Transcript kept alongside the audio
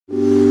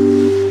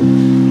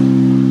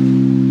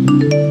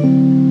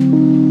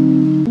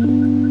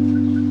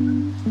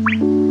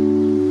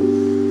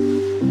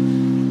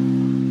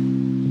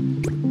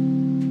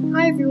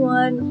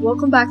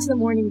welcome back to the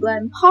Morning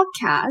Blend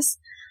podcast.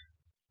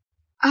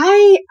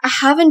 I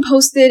haven't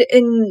posted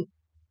in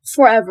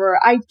forever.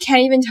 I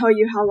can't even tell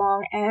you how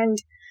long, and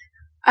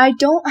I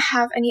don't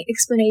have any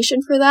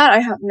explanation for that. I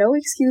have no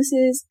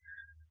excuses.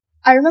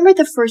 I remember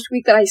the first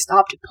week that I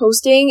stopped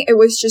posting, it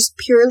was just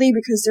purely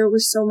because there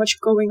was so much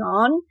going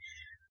on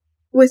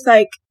with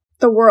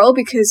the world,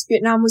 because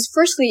Vietnam was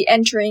firstly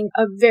entering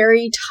a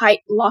very tight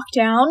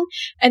lockdown,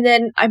 and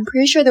then I'm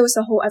pretty sure there was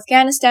the whole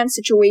Afghanistan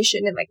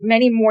situation and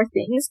many more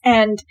things.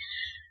 And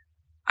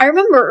I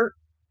remember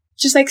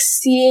just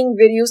seeing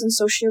videos on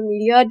social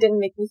media didn't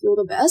make me feel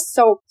the best,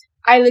 so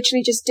I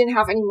literally just didn't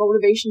have any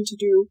motivation to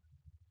do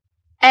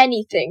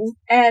anything,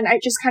 and I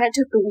just kind of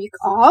took the week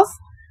off.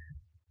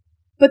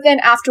 But then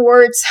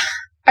afterwards,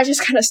 I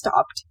just kind of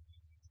stopped.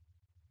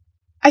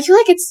 I feel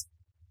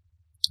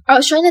I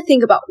was trying to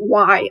think about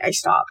why I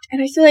stopped,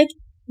 and I feel like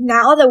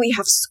now that we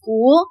have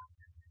school,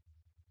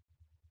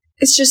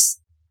 it's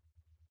just,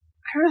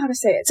 I don't know how to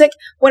say it. It's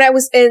when I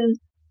was it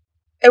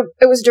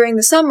was during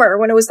the summer,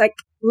 when it was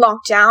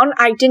locked down,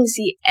 I didn't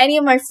see any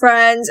of my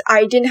friends.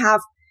 I didn't have,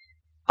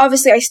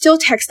 obviously I still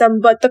text them,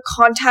 but the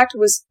contact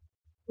was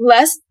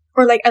less,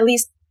 or at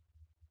least,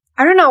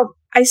 I don't know,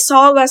 I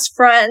saw less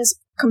friends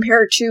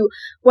compared to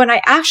when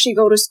I actually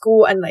go to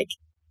school and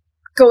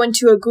go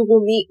into a Google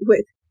Meet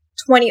with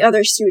 20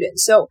 other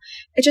students. So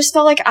it just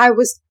felt like I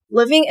was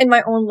living in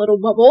my own little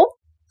bubble,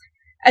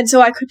 and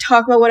so I could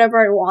talk about whatever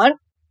I want.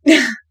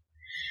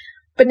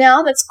 But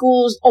now that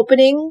school's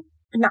opening,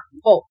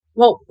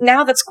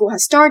 now that school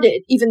has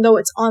started, even though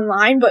it's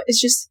online, but it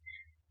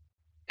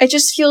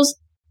just feels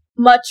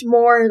much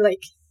more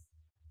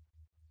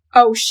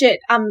oh shit,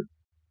 I'm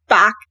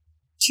back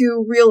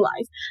to real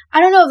life.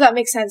 I don't know if that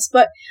makes sense,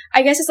 but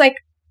I guess it's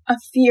a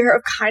fear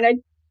of kind of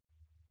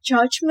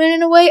judgment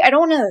in a way. I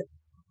don't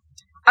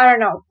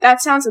know,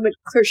 that sounds a bit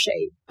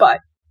cliche, but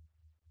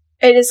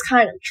it is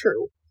kind of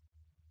true.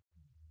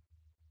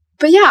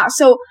 But yeah,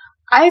 so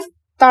I've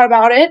thought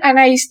about it, and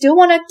I still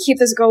want to keep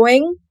this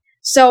going.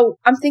 So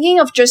I'm thinking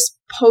of just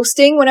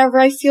posting whenever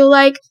I feel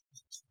like.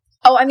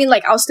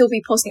 I'll still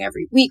be posting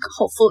every week,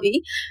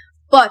 hopefully.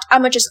 But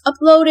I'm gonna just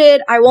upload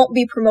it. I won't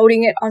be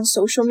promoting it on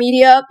social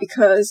media,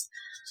 because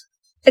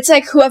it's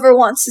whoever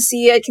wants to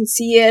see it can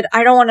see it.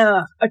 I don't want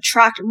to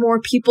attract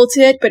more people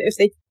to it, but if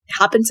they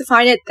happen to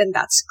find it, then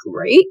that's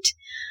great.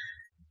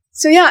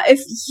 So yeah,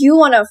 if you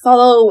want to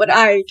follow what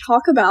I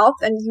talk about,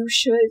 then you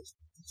should,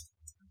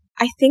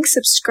 I think,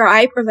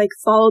 subscribe or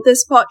follow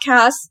this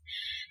podcast.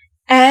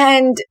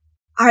 And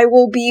I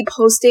will be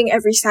posting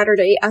every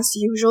Saturday as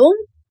usual.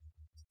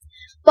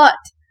 But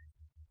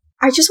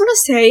I just want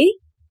to say,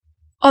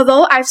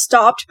 although I've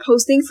stopped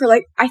posting for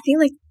I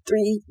think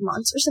 3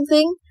 months or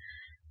something,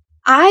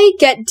 I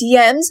get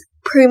DMs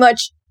pretty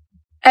much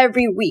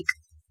every week.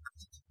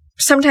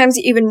 Sometimes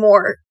even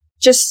more.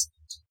 Just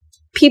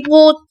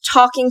people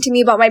talking to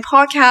me about my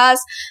podcast,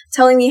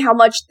 telling me how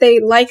much they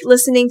like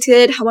listening to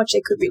it, how much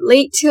they could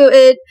relate to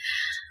it.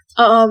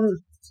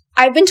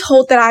 I've been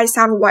told that I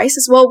sound wise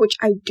as well, which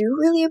I do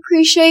really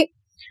appreciate.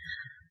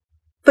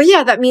 But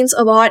yeah, that means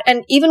a lot.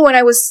 And even when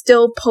I was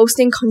still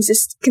posting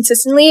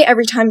consistently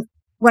every time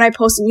when I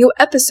post a new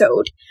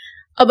episode,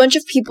 a bunch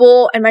of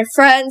people and my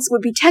friends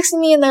would be texting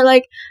me, and they're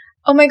like,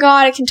 oh my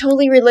god, I can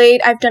totally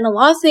relate. I've done a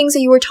lot of things that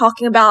you were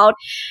talking about.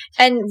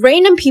 And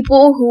random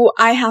people who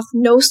I have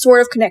no sort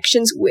of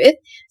connections with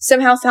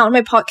somehow found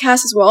my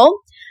podcast as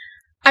well.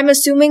 I'm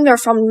assuming they're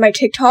from my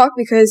TikTok,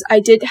 because I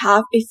did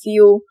have a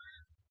few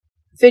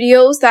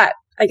videos that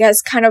I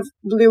guess kind of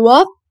blew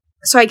up.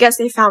 So I guess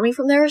they found me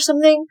from there or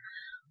something.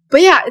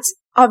 But yeah, it's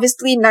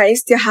obviously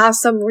nice to have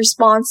some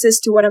responses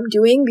to what I'm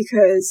doing,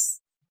 because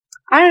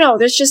I don't know,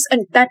 there's just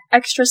that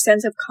extra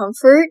sense of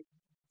comfort.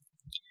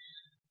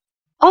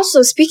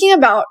 Also, speaking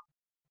about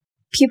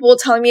people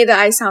telling me that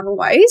I sound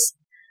wise,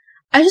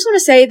 I just want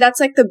to say that's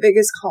the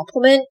biggest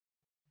compliment,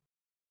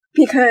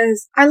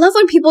 because I love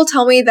when people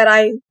tell me that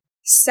I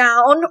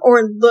sound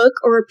or look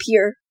or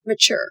appear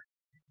mature.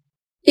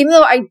 Even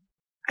though I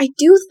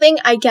do think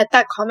I get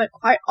that comment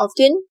quite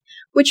often,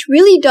 which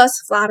really does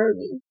flatter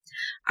me.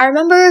 I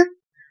remember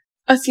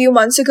a few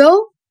months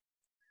ago,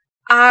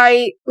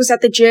 I was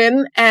at the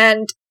gym,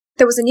 and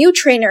there was a new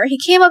trainer. He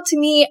came up to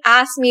me,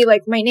 asked me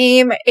my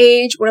name, my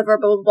age, whatever,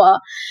 blah, blah, blah.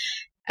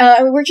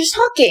 And we were just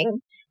talking.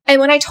 And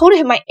when I told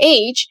him my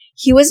age,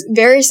 he was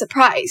very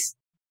surprised.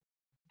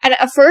 And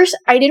at first,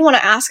 I didn't want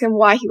to ask him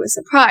why he was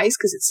surprised,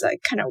 because it's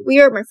kind of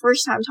weird, my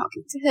first time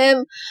talking to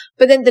him.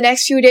 But then the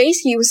next few days,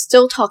 he was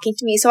still talking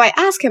to me. So I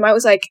asked him, I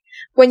was like,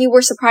 when you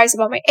were surprised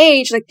about my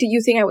age, do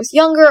you think I was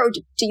younger, or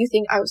do you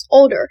think I was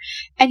older?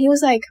 And he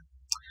was like,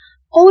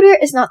 older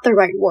is not the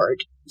right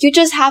word. You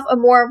just have a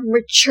more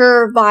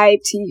mature vibe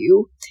to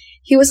you.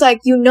 He was like,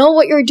 you know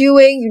what you're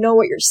doing, you know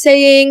what you're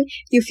saying,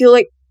 you feel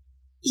like,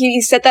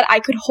 he said that I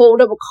could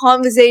hold up a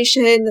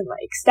conversation and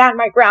stand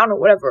my ground or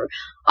whatever.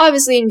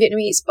 Obviously in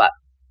Vietnamese, but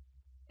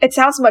it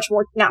sounds much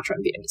more natural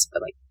in Vietnamese,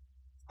 but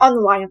on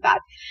the line of that.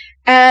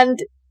 And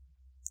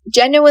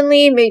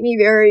genuinely made me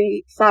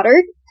very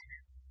flattered.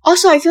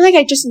 Also, I feel like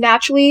I just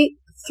naturally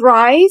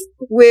thrive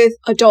with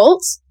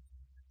adults.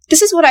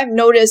 This is what I've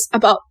noticed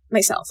about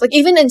myself. Like,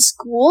 even in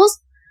schools,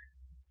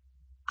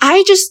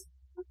 I just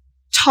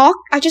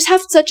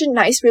have such a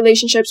nice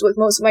relationships with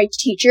most of my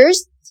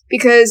teachers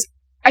because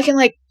I can,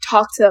 like,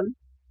 talk to them.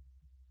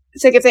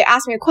 It's like if they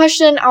ask me a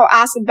question, I'll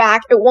ask them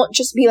back. It won't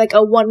just be like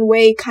a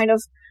one-way kind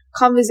of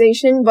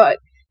conversation, but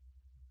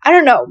I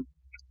don't know.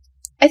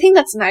 I think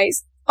that's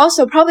nice.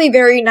 Also, probably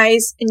very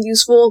nice and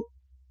useful,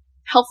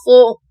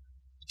 helpful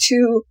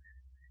to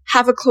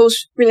have a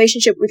close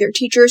relationship with your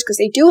teachers because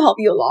they do help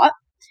you a lot.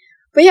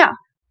 But yeah.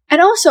 And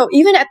also,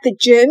 even at the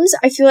gyms,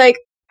 I feel like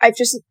I've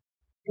just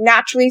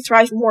naturally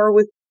thrived more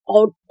with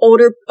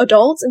older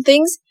adults and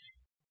things.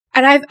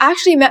 And I've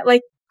actually met,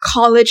 like,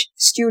 college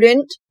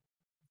student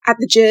at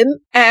the gym,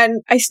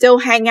 and I still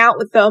hang out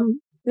with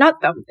them.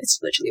 Not them, it's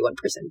literally one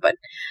person, but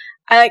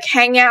I, like,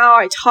 hang out,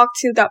 I talk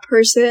to that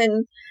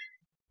person,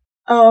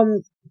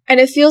 and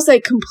it feels,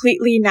 like,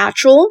 completely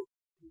natural.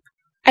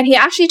 And he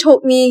actually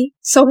told me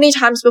so many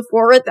times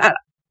before that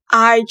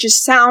I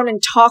just sound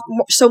and talk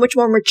so much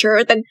more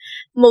mature than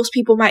most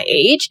people my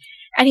age.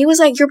 And he was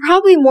like, you're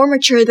probably more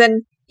mature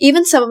than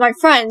even some of my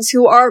friends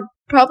who are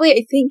probably,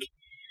 I think,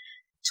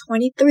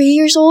 23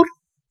 years old.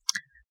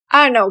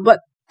 I don't know,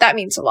 but that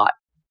means a lot.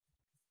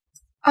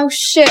 Oh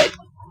shit.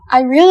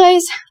 I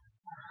realized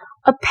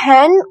a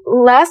pen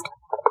left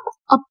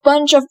a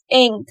bunch of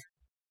ink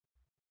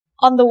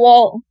on the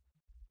wall.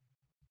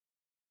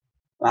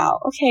 Wow,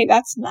 okay,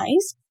 that's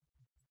nice.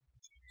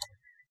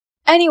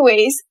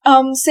 Anyways,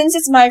 since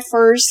it's my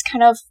first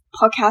kind of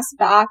podcast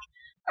back,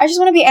 I just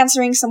want to be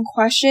answering some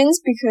questions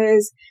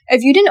because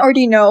if you didn't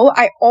already know,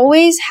 I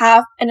always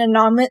have an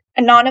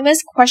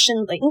anonymous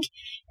question link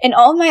in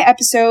all of my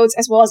episodes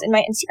as well as in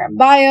my Instagram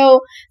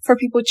bio for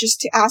people just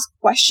to ask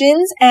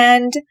questions,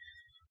 and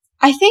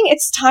I think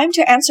it's time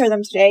to answer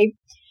them today.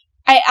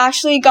 I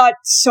actually got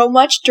so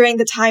much during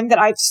the time that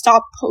I've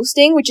stopped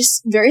posting, which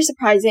is very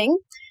surprising.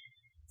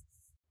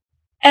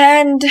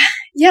 And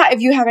yeah, if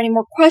you have any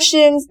more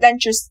questions, then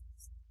just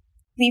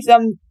leave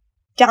them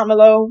down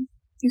below.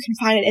 You can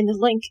find it in the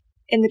link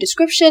in the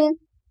description.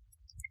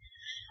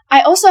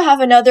 I also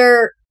have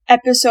another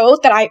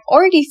episode that I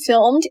already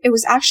filmed. It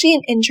was actually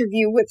an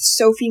interview with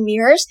Sophie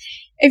Mears.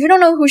 If you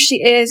don't know who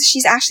she is,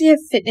 she's actually a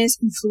fitness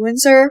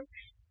influencer.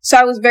 So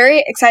I was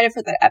very excited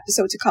for that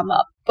episode to come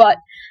up. But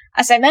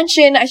as I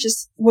mentioned, I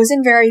just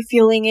wasn't very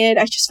feeling it.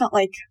 I just felt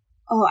like,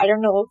 I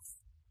don't know if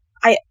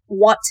I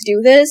want to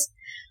do this.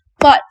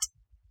 But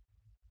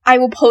I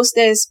will post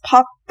this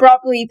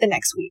probably the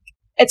next week.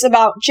 It's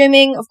about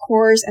gymming, of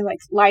course, and like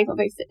life of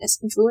a fitness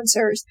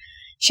influencer.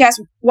 She has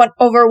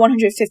over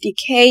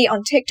 150K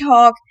on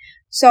TikTok.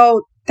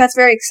 So that's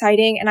very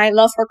exciting and I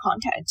love her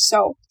content.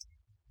 So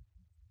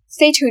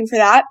stay tuned for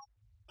that.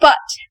 But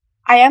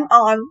I am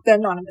on the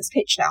anonymous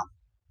page now.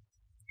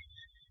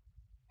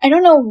 I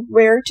don't know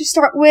where to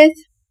start with.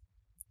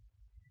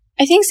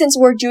 I think since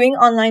we're doing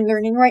online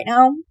learning right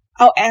now,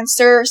 I'll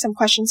answer some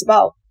questions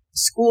about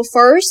school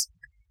first,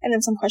 and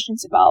then some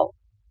questions about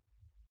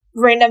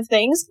random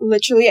things.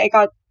 Literally, I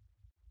got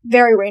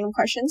very random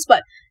questions,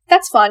 but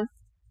that's fun.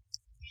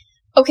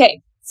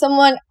 Okay,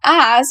 someone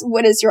asked,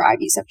 what is your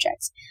IB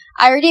subject?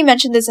 I already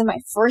mentioned this in my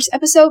first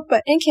episode,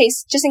 but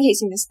just in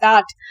case you missed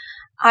that,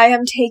 I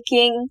am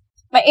taking,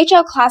 my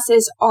HL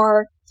classes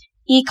are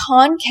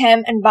Econ,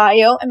 Chem, and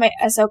Bio, and my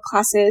SL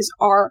classes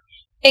are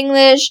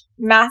English,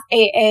 Math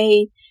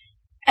AA,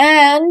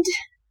 and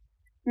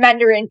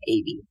Mandarin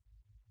AB.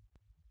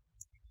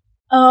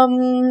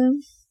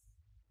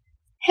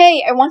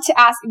 Hey, I want to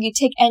ask if you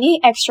take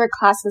any extra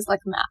classes like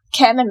math,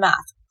 chem and math.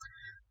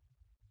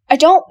 I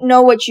don't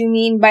know what you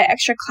mean by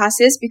extra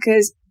classes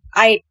because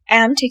I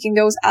am taking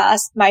those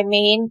as my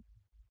main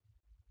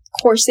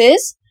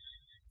courses.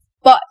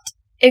 But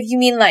if you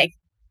mean like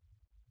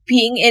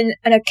being in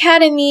an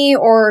academy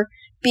or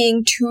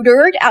being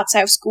tutored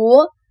outside of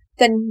school,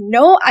 then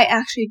no, I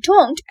actually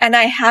don't. And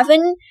I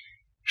haven't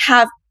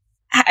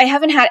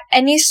had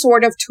any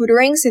sort of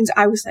tutoring since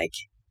I was like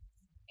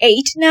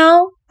 8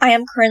 now. I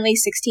am currently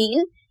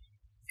 16.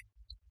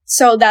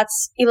 So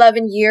that's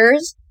 11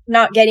 years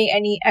not getting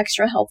any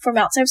extra help from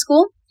outside of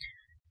school.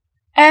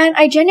 And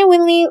I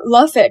genuinely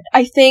love it.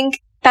 I think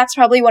that's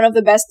probably one of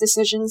the best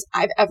decisions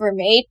I've ever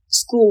made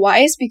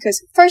school-wise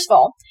because, first of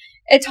all,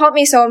 it taught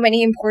me so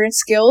many important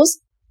skills,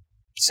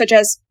 such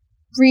as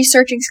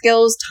researching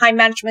skills, time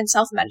management,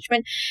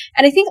 self-management.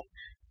 And I think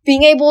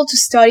being able to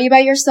study by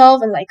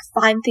yourself and like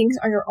find things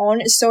on your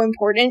own is so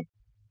important.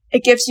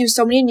 It gives you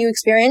so many new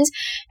experience.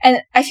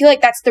 And I feel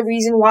like that's the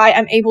reason why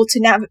I'm able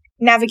to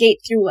navigate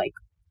through like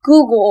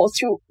Google,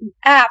 through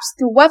apps,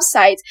 through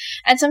websites.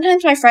 And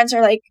sometimes my friends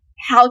are like,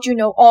 how do you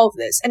know all of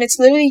this? And it's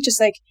literally just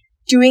like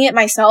doing it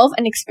myself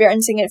and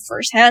experiencing it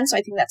firsthand. So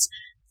I think that's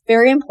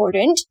very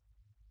important.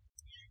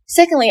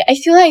 Secondly, I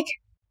feel like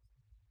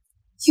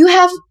you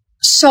have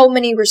so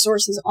many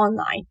resources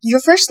online.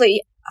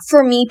 Firstly,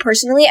 for me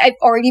personally, I've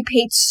already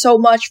paid so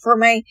much for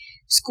my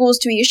school's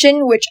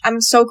tuition, which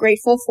I'm so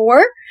grateful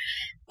for.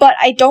 But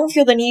I don't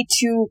feel the need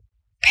to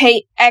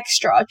pay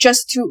extra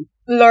just to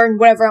learn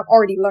whatever I'm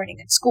already learning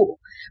in school.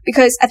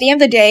 Because at the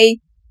end of the day,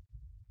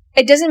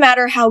 it doesn't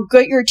matter how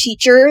good your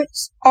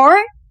teachers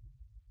are.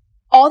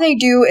 All they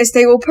do is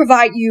they will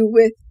provide you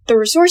with the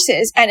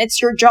resources, and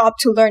it's your job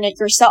to learn it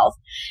yourself.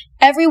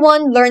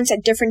 Everyone learns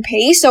at different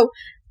pace, so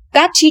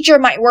that teacher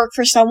might work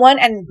for someone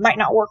and might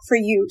not work for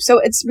you. So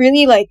it's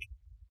really like,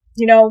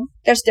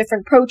 there's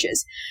different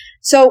approaches.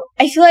 So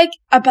I feel like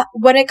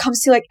when it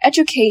comes to like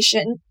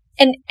education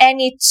in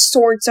any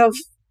sorts of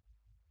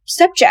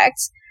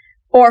subjects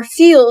or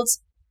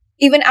fields,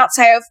 even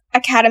outside of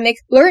academic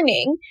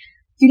learning,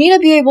 you need to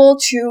be able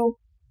to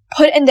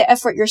put in the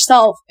effort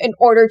yourself in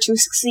order to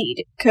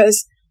succeed.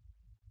 Because,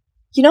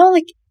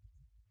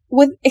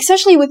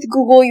 especially with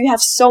Google, you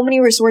have so many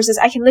resources.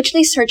 I can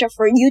literally search up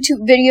for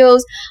YouTube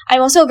videos.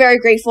 I'm also very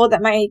grateful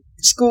that my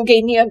school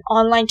gave me an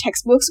online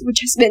textbooks,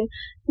 which has been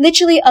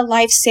literally a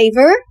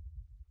lifesaver.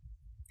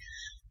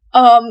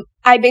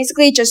 I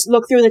basically just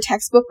look through the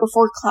textbook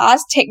before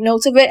class, take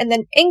notes of it, and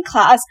then in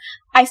class,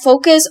 I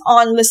focus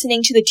on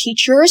listening to the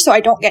teacher so I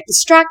don't get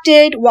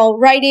distracted while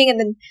writing and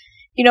then,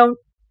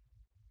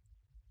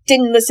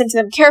 didn't listen to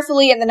them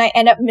carefully, and then I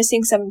end up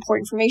missing some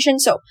important information.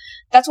 So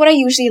that's what I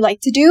usually like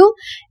to do.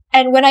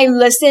 And when I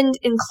listened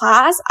in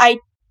class, I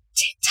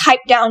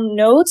type down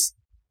notes,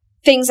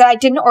 things that I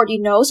didn't already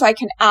know, so I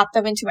can add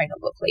them into my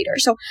notebook later.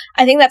 So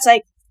I think that's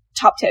like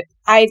top tip.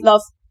 I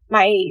love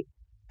my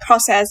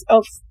process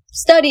of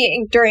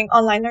studying during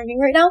online learning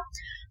right now.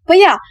 But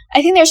yeah,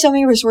 I think there's so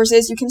many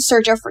resources. You can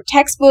search out for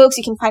textbooks.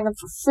 You can find them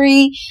for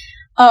free.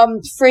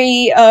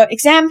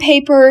 Exam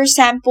papers,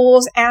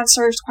 samples,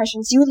 answers,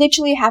 questions. You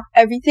literally have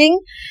everything.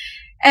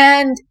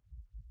 And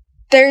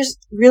there's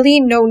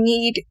really no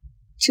need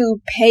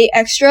to pay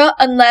extra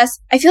unless,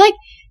 I feel like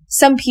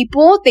some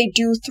people, they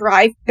do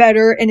thrive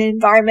better in an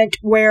environment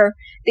where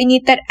they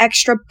need that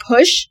extra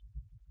push.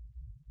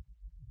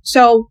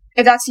 So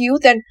if that's you,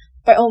 then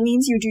by all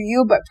means you do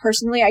you, but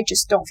personally I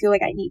just don't feel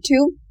like I need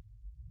to.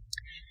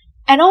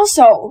 And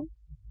also,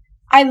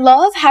 I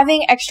love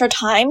having extra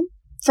time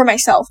for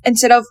myself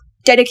instead of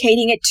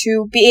dedicating it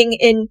to being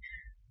in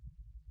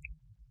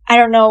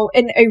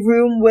a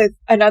room with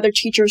another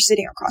teacher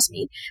sitting across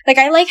me. Like,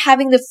 I like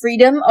having the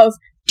freedom of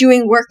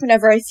doing work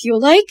whenever I feel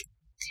like.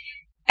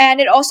 And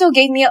it also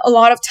gave me a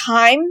lot of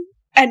time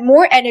and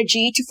more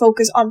energy to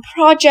focus on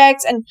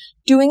projects and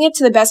doing it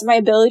to the best of my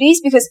abilities.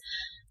 Because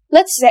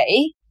let's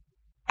say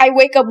I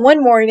wake up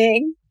one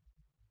morning,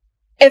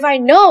 if I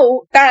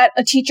know that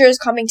a teacher is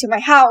coming to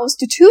my house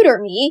to tutor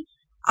me,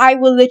 I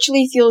will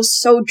literally feel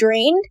so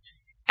drained,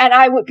 and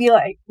I would be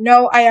like,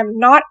 no, I am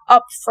not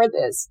up for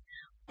this.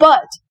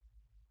 But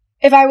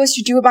if I was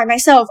to do it by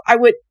myself, I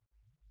would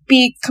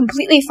be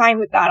completely fine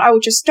with that. I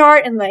would just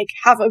start and like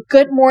have a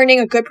good morning,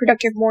 a good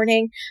productive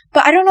morning.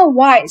 But I don't know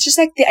why. It's just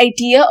like the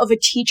idea of a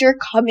teacher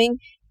coming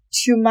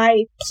to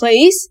my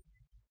place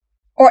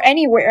or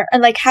anywhere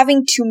and like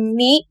having to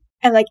meet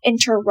and like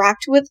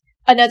interact with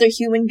another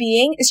human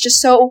being is just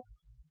so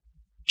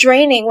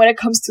draining when it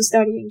comes to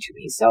studying to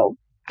me. So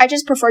I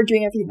just prefer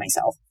doing everything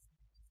myself.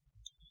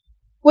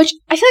 Which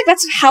I feel like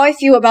that's how I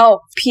feel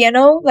about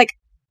piano. Like,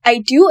 I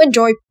do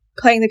enjoy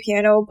playing the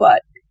piano,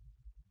 but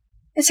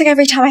it's like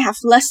every time I have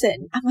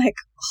lesson, I'm like,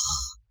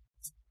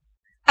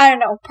 I don't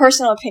know,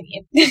 personal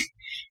opinion.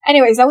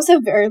 Anyways, that was a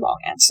very long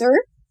answer.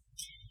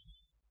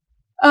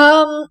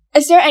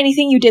 Is there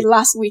anything you did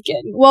last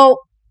weekend? Well,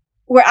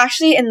 we're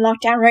actually in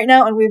lockdown right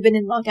now, and we've been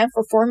in lockdown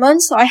for 4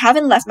 months, so I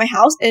haven't left my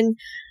house in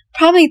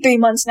probably 3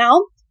 months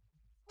now.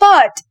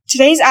 But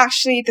today's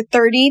actually the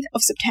 30th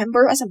of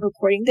September as I'm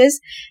recording this,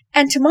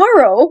 and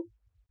tomorrow,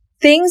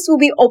 things will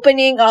be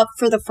opening up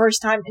for the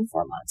first time in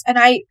 4 months, and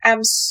I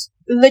am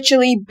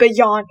literally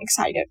beyond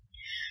excited.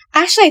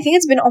 Actually, I think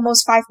it's been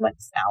almost 5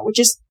 months now, which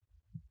is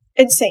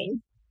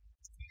insane.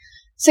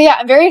 So yeah,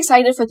 I'm very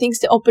excited for things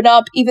to open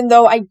up, even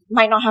though I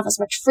might not have as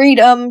much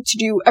freedom to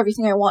do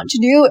everything I want to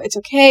do. It's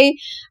okay.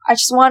 I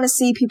just want to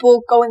see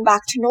people going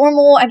back to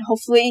normal and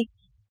hopefully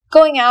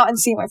going out and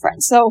seeing my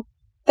friends. So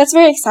that's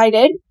very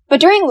excited. But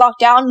during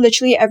lockdown,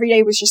 literally every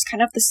day was just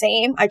kind of the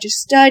same. I just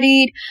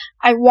studied,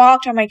 I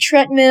walked on my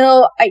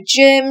treadmill, I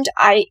gymmed,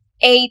 I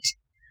ate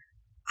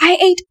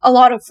a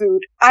lot of food.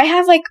 I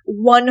have like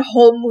one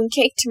whole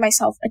mooncake to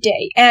myself a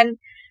day. And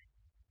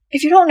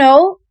if you don't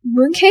know,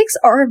 mooncakes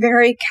are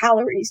very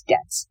calories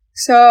dense.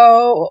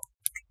 So,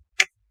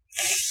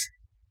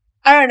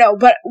 I don't know,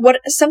 but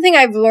something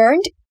I've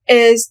learned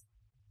is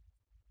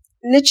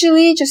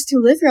literally just to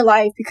live your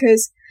life,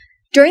 because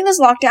during this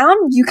lockdown,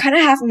 you kind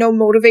of have no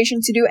motivation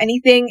to do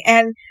anything,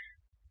 and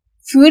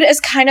food is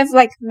kind of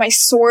like my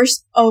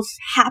source of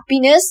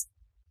happiness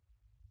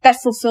that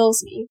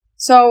fulfills me.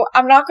 So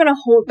I'm not gonna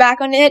hold back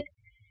on it.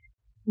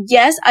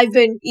 Yes, I've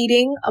been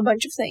eating a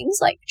bunch of things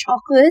like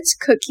chocolates,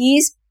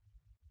 cookies,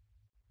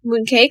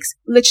 mooncakes,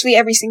 literally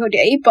every single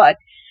day, but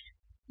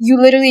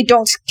you literally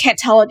can't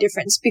tell a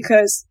difference,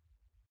 because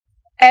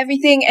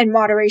everything in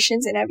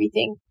moderations and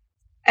everything,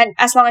 and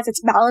as long as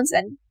it's balanced,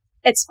 then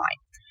it's fine.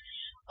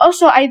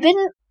 Also, I've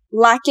been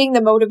lacking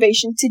the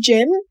motivation to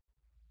gym,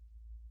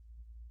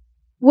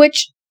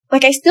 which,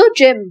 like, I still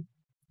gym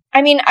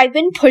I mean, I've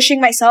been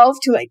pushing myself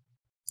to like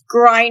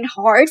grind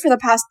hard for the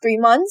past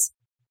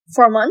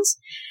 4 months.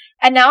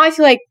 And now I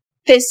feel like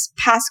this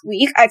past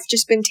week, I've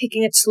just been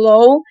taking it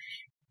slow.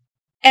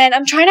 And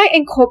I'm trying to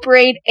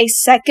incorporate a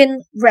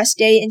second rest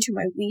day into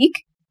my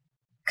week.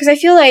 Because I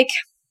feel like,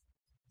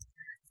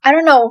 I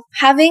don't know,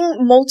 having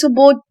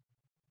multiple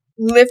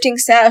lifting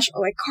sessions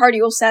or like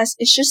cardio sessions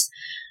is just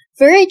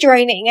very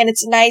draining. And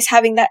it's nice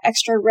having that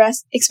extra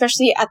rest,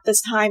 especially at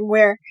this time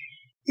where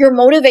your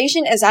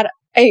motivation is at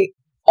an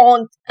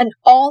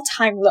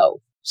all-time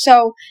low.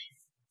 So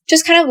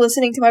just kind of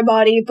listening to my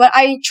body, but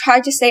I try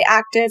to stay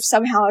active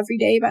somehow every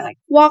day by like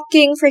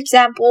walking, for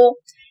example.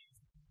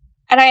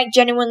 And I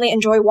genuinely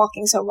enjoy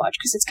walking so much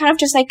because it's kind of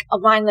just like a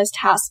mindless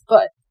task,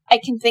 but I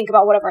can think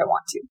about whatever I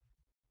want to.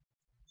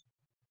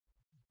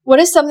 What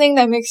is something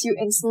that makes you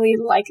instantly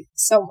like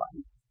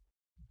someone?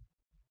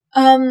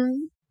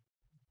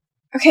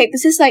 Okay,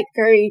 this is like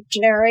very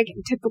generic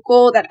and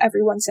typical that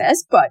everyone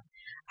says, but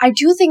I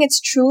do think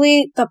it's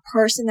truly the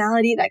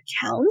personality that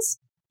counts.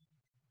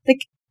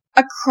 Like,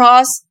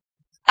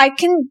 I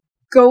can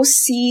go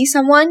see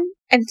someone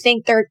and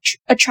think they're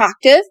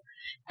attractive,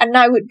 and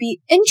I would be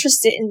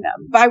interested in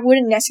them, but I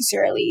wouldn't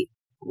necessarily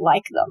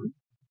like them.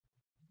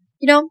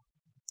 You know?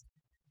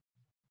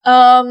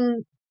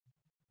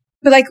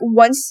 But like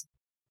once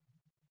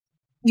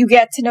you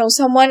get to know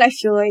someone, I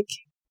feel like,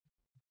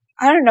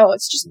 I don't know,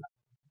 it's just,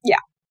 yeah.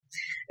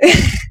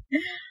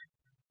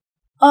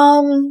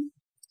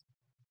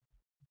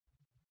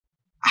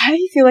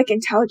 I feel like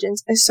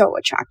intelligence is so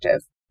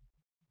attractive.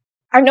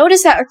 I've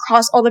noticed that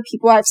across all the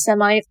people I've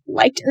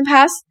semi-liked in the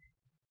past,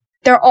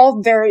 they're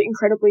all very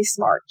incredibly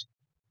smart.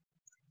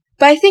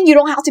 But I think you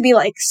don't have to be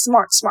like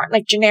smart,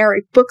 like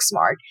generic book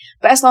smart.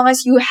 But as long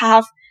as you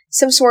have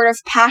some sort of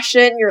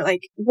passion, you're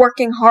like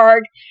working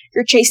hard,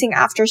 you're chasing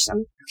after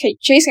something,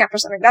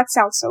 that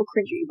sounds so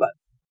cringy, but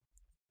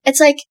it's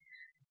like,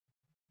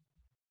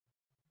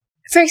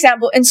 for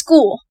example, in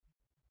school,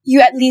 you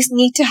at least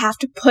need to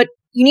put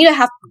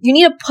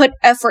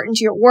effort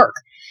into your work.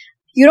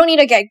 You don't need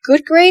to get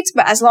good grades,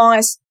 but as long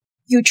as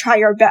you try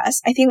your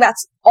best, I think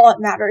that's all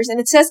that matters. And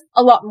it says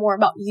a lot more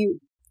about you,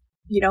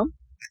 you know?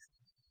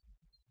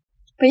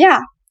 But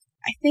yeah,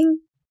 I think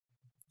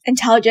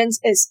intelligence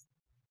is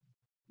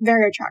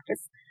very attractive.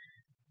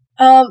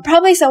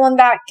 Probably someone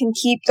that can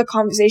keep the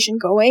conversation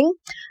going.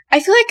 I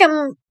feel like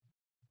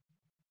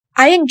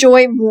I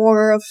enjoy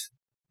more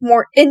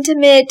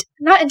intimate,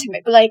 not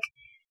intimate, but like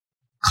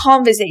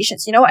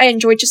conversations, you know? I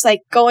enjoy just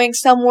like going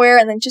somewhere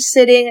and then just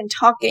sitting and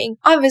talking,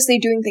 obviously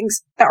doing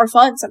things that are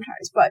fun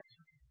sometimes, but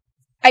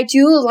I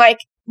do like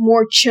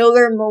more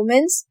chiller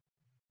moments.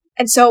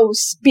 And so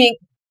being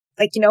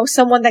like, you know,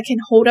 someone that can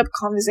hold up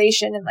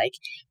conversation and like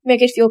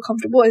make it feel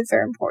comfortable is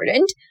very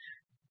important.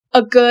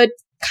 A good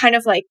kind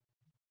of like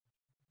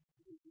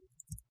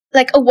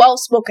a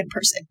well-spoken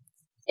person.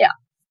 Yeah.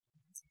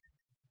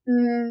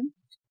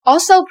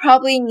 Also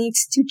probably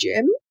needs to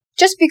gym,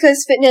 just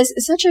because fitness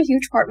is such a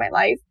huge part of my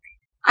life.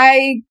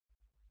 I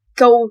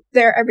go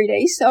there every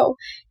day, so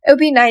it would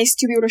be nice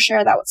to be able to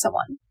share that with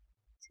someone.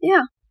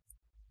 Yeah.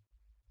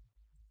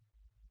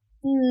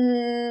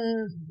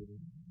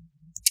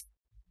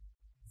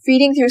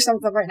 Reading through some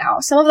of them right now.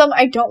 Some of them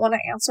I don't want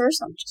to answer,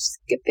 so I'm just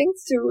skipping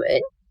through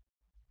it.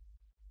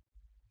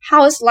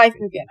 How is life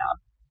in Vietnam?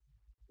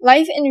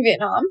 Life in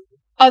Vietnam,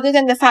 other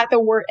than the fact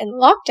that we're in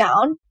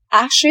lockdown,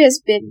 actually has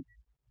been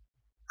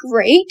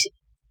great.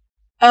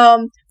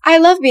 I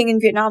love being in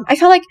Vietnam. I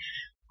felt like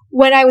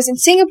when I was in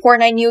Singapore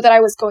and I knew that I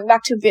was going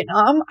back to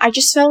Vietnam, I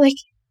just felt like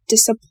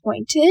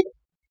disappointed.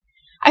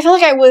 I felt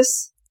like I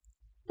was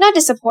not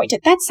disappointed.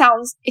 That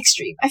sounds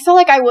extreme. I felt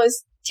like I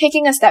was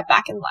taking a step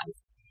back in life,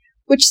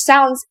 which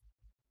sounds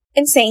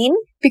insane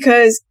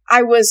because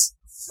I was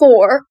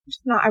 4.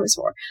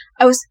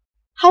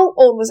 How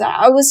old was I?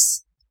 I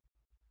was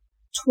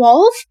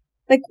 12?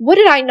 Like, what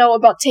did I know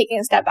about taking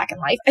a step back in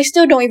life? I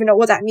still don't even know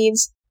what that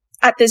means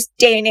at this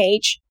day and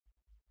age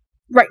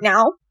right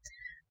now.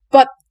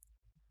 But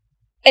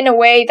in a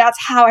way, that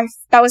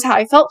was how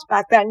I felt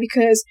back then,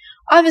 because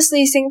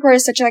obviously Singapore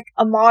is such like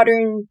a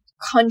modern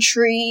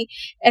country.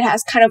 It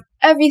has kind of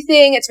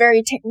everything. It's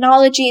very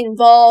technology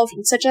involved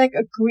and such like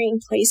a green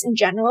place in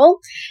general.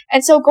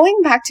 And so going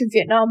back to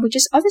Vietnam, which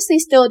is obviously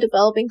still a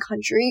developing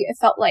country, it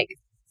felt like,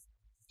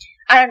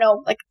 I don't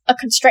know, like a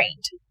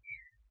constraint.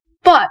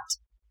 But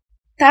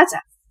that's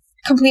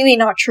completely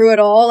not true at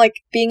all. Like,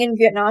 being in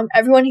Vietnam,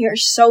 everyone here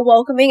is so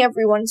welcoming.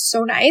 Everyone's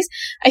so nice.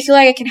 I feel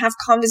like I can have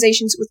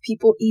conversations with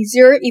people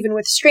easier, even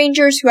with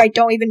strangers who I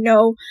don't even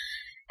know.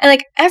 And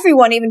like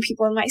everyone, even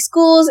people in my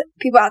schools,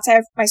 people outside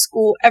of my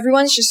school,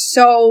 everyone's just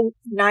so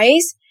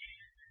nice.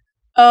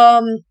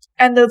 And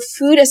the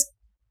food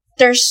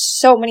there's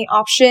so many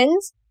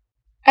options.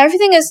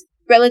 Everything is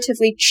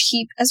relatively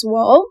cheap as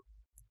well.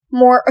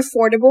 More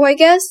affordable, I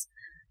guess.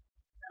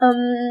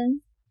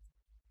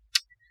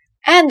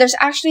 And there's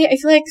actually, I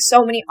feel like,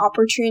 so many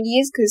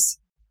opportunities because,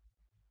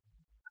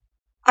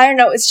 I don't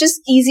know, it's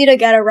just easy to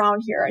get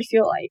around here, I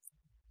feel like.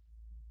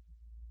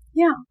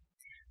 Yeah.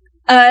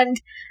 And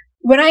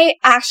when I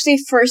actually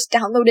first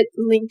downloaded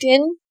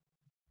LinkedIn,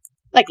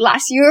 like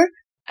last year,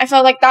 I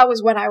felt like that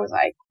was when I was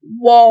like,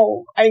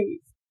 whoa,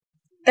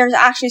 there's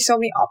actually so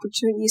many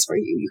opportunities for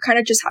you. You kind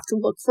of just have to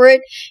look for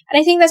it.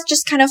 And I think that's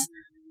just kind of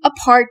a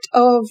part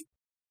of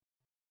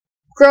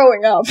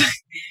growing up.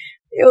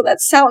 Ew,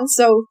 that sounds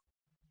so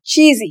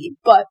cheesy,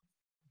 but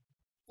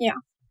yeah.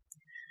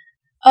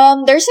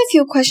 There's a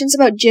few questions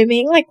about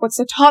gymming, like what's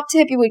the top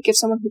tip you would give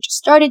someone who just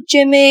started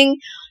gymming?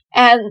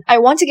 And I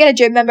want to get a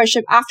gym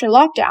membership after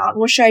lockdown.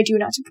 What should I do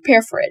now to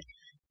prepare for it?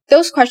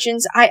 Those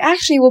questions I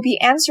actually will be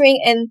answering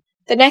in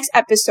the next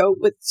episode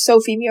with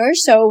Sophie Muir.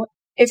 So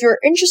if you're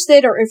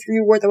interested or if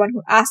you were the one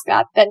who asked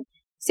that, then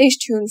stay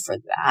tuned for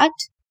that.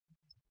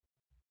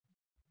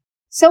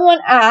 Someone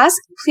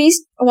asked,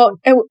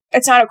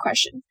 it's not a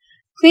question.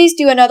 Please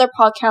do another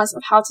podcast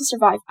of how to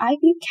survive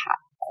IB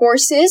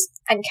courses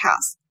and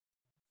CAS.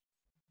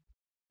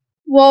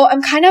 Well,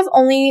 I'm kind of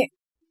only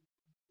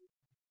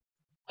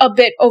a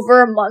bit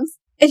over a month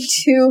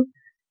into,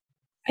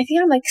 I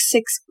think I'm like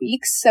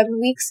 7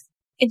 weeks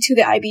into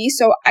the IB,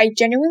 so I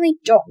genuinely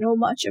don't know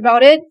much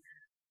about it.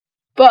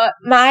 But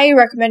my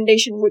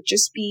recommendation would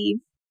just be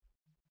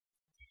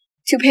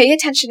to pay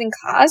attention in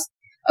class.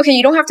 Okay,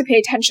 you don't have to pay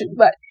attention,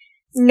 but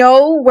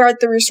know where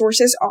the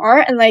resources are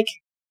and like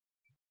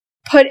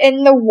put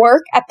in the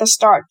work at the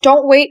start.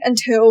 Don't wait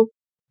until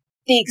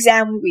the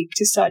exam week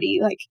to study.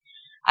 Like,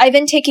 I've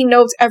been taking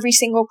notes every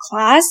single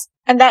class,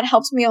 and that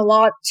helps me a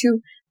lot to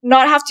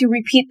not have to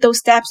repeat those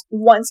steps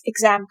once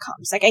exam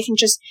comes. Like, I can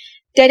just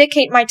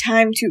dedicate my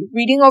time to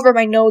reading over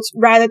my notes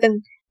rather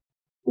than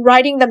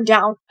writing them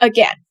down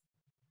again.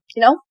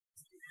 You know?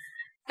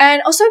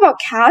 And also about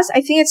CAS,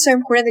 I think it's so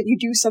important that you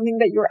do something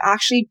that you're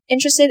actually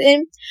interested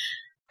in.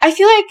 I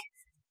feel like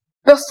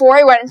before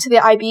I went into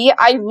the IB,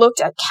 I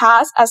looked at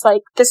CAS as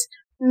like this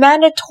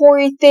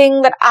mandatory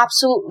thing that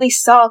absolutely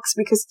sucks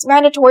because it's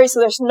mandatory, so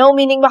there's no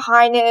meaning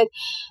behind it.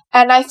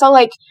 And I felt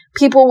like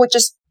people would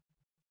just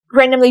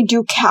randomly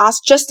do CAS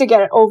just to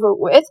get it over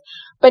with.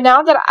 But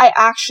now that I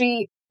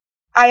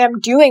am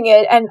doing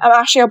it and I'm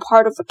actually a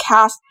part of a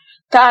CAS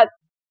that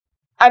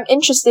I'm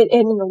interested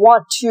in and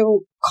want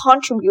to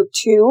contribute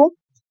to,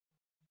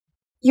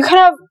 you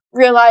kind of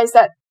realize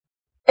that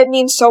it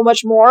means so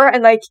much more,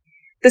 and like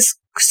this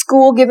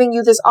school giving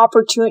you this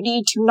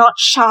opportunity to not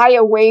shy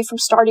away from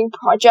starting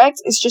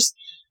projects is just,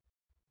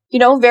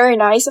 very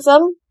nice of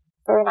them.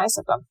 Very nice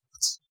of them.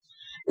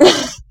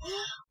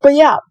 But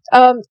yeah,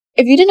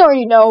 if you didn't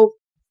already know,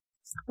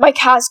 my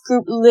CAS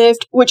group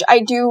Lift, which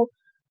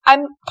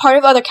I'm part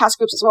of other CAS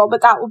groups as well,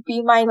 but that would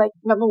be my like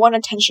number one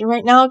attention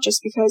right now,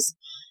 just because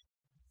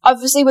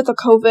obviously with the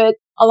COVID,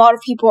 a lot of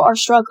people are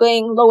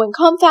struggling, low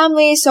income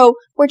families, so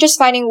we're just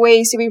finding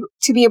ways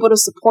to be able to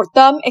support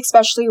them,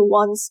 especially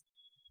once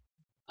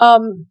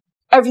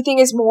everything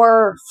is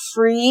more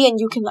free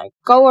and you can like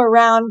go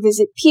around,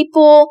 visit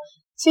people.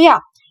 So yeah,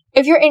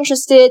 if you're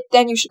interested,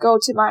 then you should go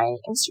to my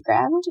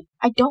Instagram.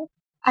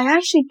 I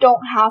actually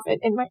don't have it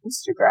in my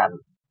Instagram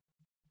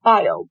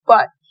bio,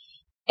 but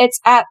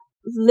it's at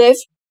Live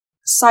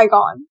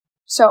Saigon.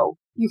 So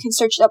you can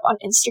search it up on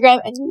Instagram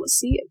and you will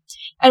see it.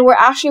 And we're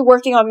actually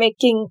working on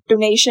making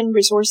donation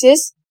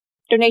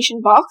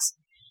box,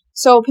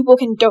 so people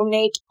can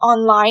donate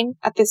online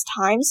at this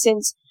time,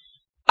 since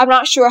I'm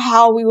not sure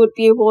how we would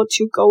be able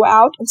to go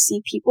out and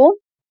see people.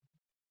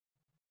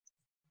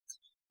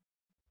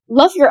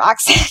 Love your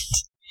accent.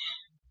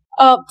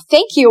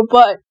 Thank you,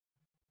 but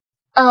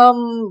I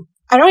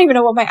don't even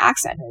know what my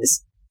accent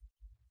is.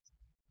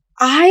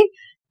 I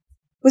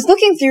was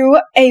looking through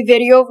a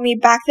video of me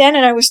back then,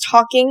 and I was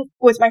talking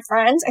with my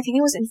friends. I think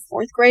it was in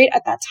 4th grade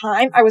at that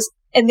time. I was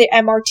in the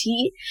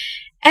MRT,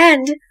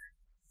 and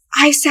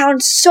I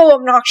sound so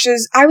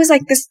obnoxious. I was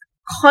like this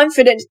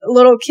confident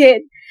little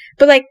kid,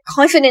 but like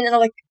confident in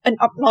like an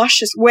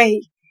obnoxious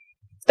way.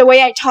 The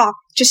way I talk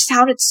just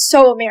sounded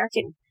so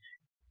American.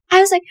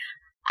 I was like,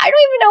 I don't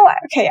even know.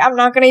 Okay, I'm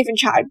not gonna even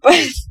try, but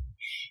it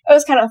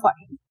was kind of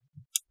funny.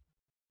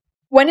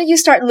 When did you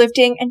start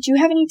lifting, and do you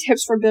have any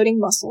tips for building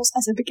muscles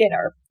as a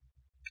beginner?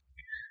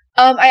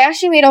 I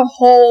actually made a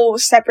whole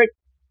separate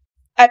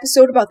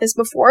episode about this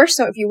before,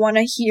 so if you want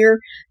to hear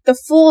the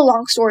full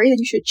long story, then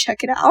you should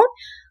check it out.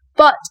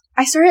 But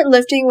I started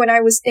lifting when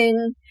I was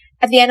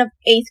at the end of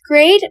 8th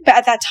grade, but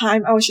at that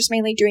time I was just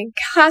mainly doing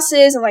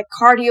classes and like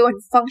cardio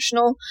and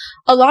functional,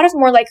 a lot of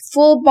more like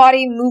full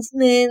body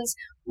movements,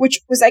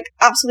 which was like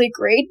absolutely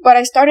great. But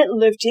I started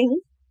lifting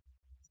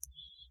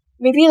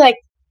maybe like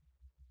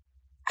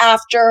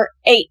after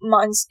 8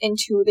 months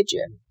into the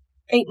gym,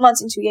 8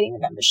 months into getting the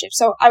membership.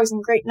 So I was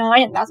in grade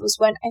 9, and that was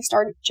when I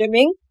started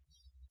gymming.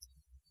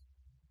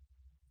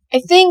 I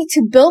think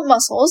to build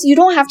muscles, you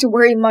don't have to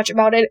worry much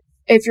about it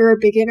if you're a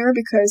beginner,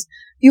 because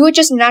you would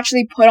just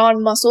naturally put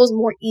on muscles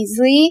more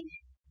easily.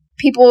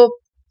 People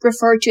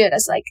refer to it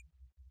as like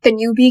the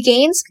newbie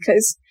gains,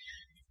 because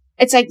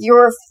it's like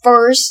your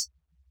first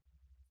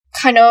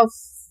kind of,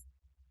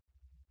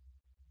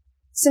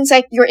 since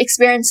like you're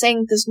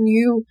experiencing this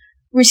new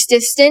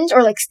resistance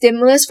or like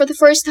stimulus for the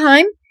first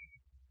time,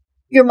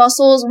 your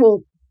muscles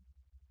will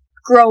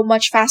grow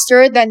much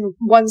faster than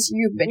once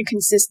you've been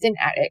consistent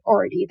at it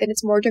already. Then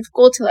it's more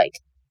difficult to like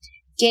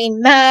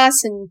gain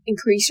mass and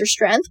increase your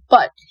strength.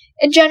 But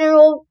in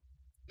general,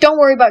 don't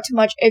worry about too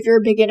much if you're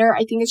a beginner.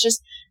 I think it's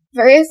just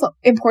very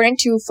important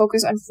to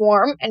focus on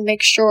form and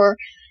make sure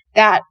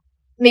that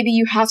maybe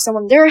you have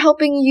someone there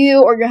helping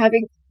you, or you're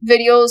having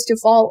videos to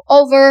follow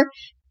over.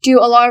 Do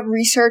a lot of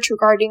research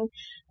regarding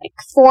like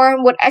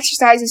form, what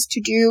exercises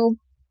to do.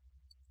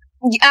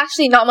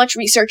 Actually, not much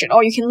research at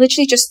all. You can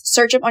literally just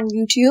search up on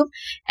YouTube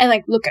and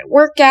like look at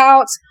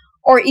workouts,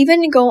 or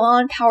even go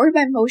on Powered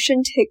by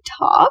Motion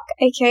TikTok,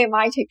 aka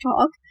my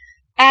TikTok,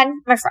 and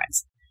my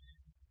friends.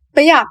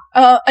 But yeah,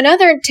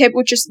 another tip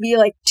would just be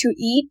like to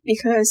eat,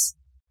 because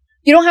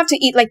you don't have to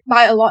eat like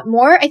by a lot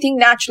more. I think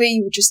naturally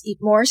you would just eat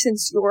more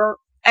since you're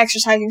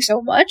exercising so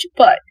much,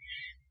 but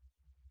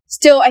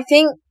still, I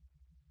think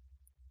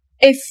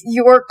if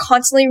you're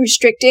constantly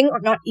restricting or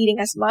not eating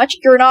as much,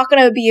 you're not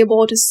going to be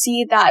able to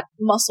see that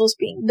muscles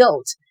being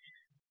built.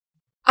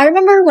 I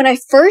remember when I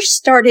first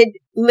started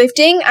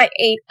lifting, I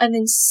ate an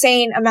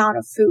insane amount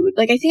of food.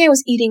 Like, I think I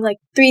was eating like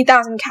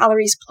 3,000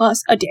 calories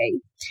plus a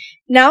day.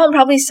 Now I'm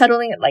probably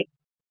settling at like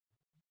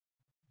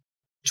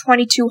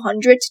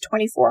 2,200 to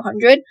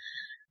 2,400.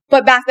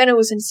 But back then it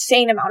was an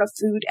insane amount of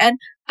food. And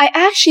I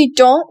actually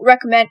don't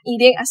recommend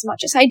eating as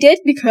much as I did,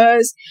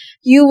 because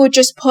you would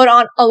just put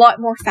on a lot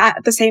more fat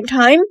at the same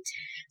time.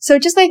 So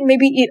just like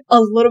maybe eat a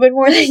little bit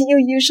more than you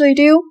usually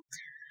do.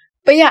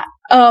 But yeah,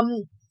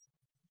 kind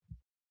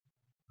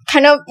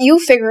of, you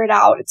figure it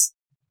out. It's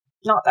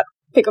not that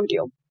big of a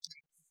deal.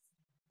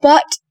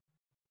 But,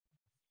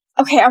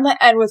 okay, I'm gonna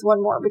end with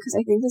one more, because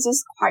I think this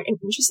is quite an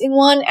interesting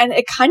one, and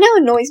it kind of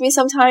annoys me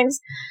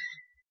sometimes.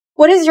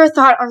 What is your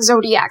thought on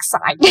zodiac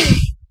sign?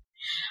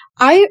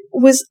 I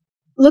was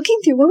looking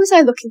through, what was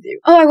I looking through?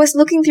 Oh, I was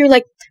looking through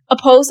like a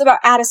post about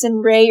Addison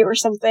Rae or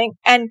something,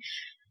 and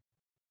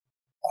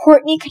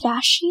Kourtney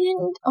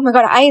Kardashian. Oh my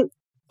god, I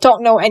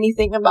don't know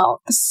anything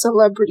about the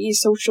celebrity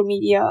social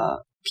media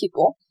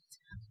people.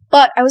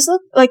 But I was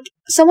like,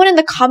 someone in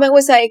the comment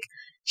was like,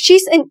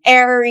 she's an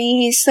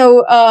Aries,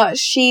 so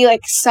she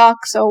like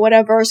sucks or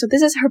whatever, so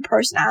this is her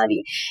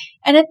personality.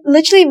 And it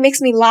literally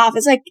makes me laugh.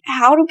 It's like,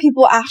 how do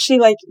people actually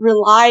like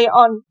rely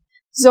on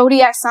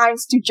zodiac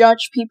signs to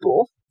judge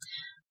people?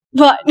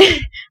 But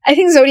I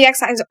think zodiac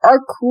signs are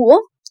cool.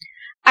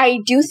 I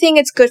do think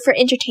it's good for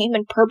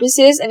entertainment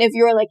purposes, and if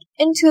you're like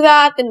into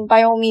that, then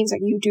by all means, like,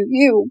 you do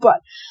you.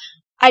 But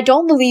I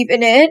don't believe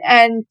in it,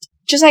 and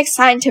just like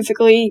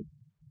scientifically,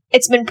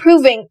 it's been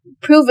proven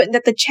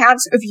that the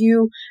chance of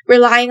you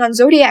relying on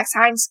zodiac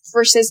signs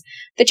versus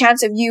the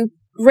chance of you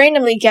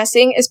randomly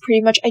guessing is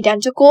pretty much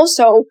identical.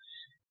 So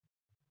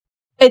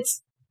it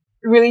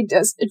really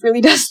does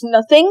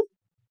nothing.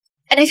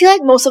 And I feel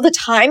like most of the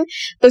time,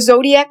 the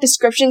zodiac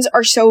descriptions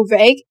are so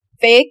vague.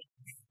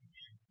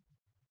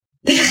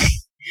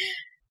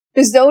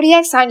 The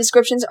zodiac sign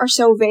descriptions are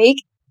so vague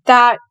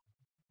that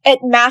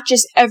it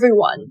matches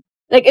everyone.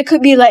 Like, it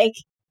could be like,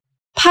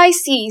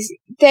 Pisces,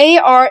 they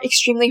are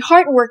extremely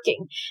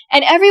hardworking,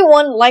 and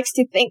everyone likes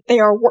to think they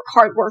are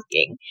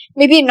hardworking.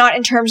 Maybe not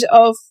in terms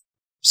of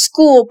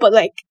school, but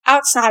like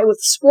outside with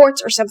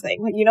sports or something,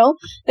 you know?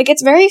 Like,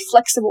 it's very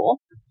flexible.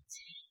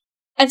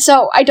 And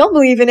so, I don't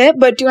believe in it,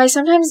 but do I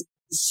sometimes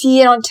see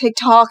it on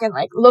TikTok and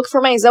like look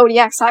for my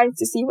zodiac signs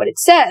to see what it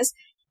says?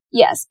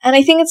 Yes, and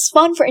I think it's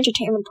fun for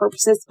entertainment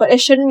purposes, but it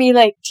shouldn't be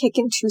like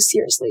taken too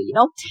seriously, you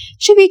know?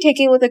 It should be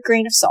taken with a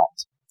grain of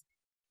salt.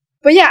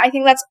 But yeah, I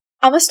think I'm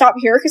gonna stop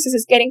here because this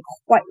is getting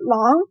quite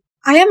long.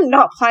 I am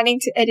not planning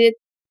to edit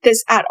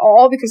this at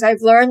all, because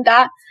I've learned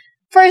that,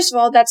 first of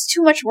all, that's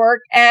too much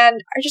work,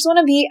 and I just want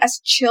to be as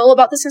chill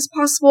about this as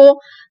possible.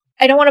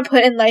 I don't want to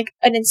put in like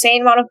an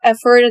insane amount of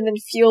effort and then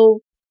feel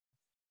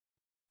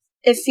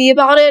iffy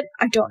about it.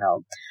 I don't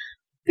know.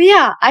 But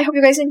yeah, I hope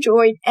you guys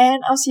enjoyed,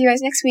 and I'll see you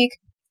guys next week.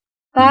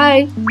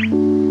 Bye!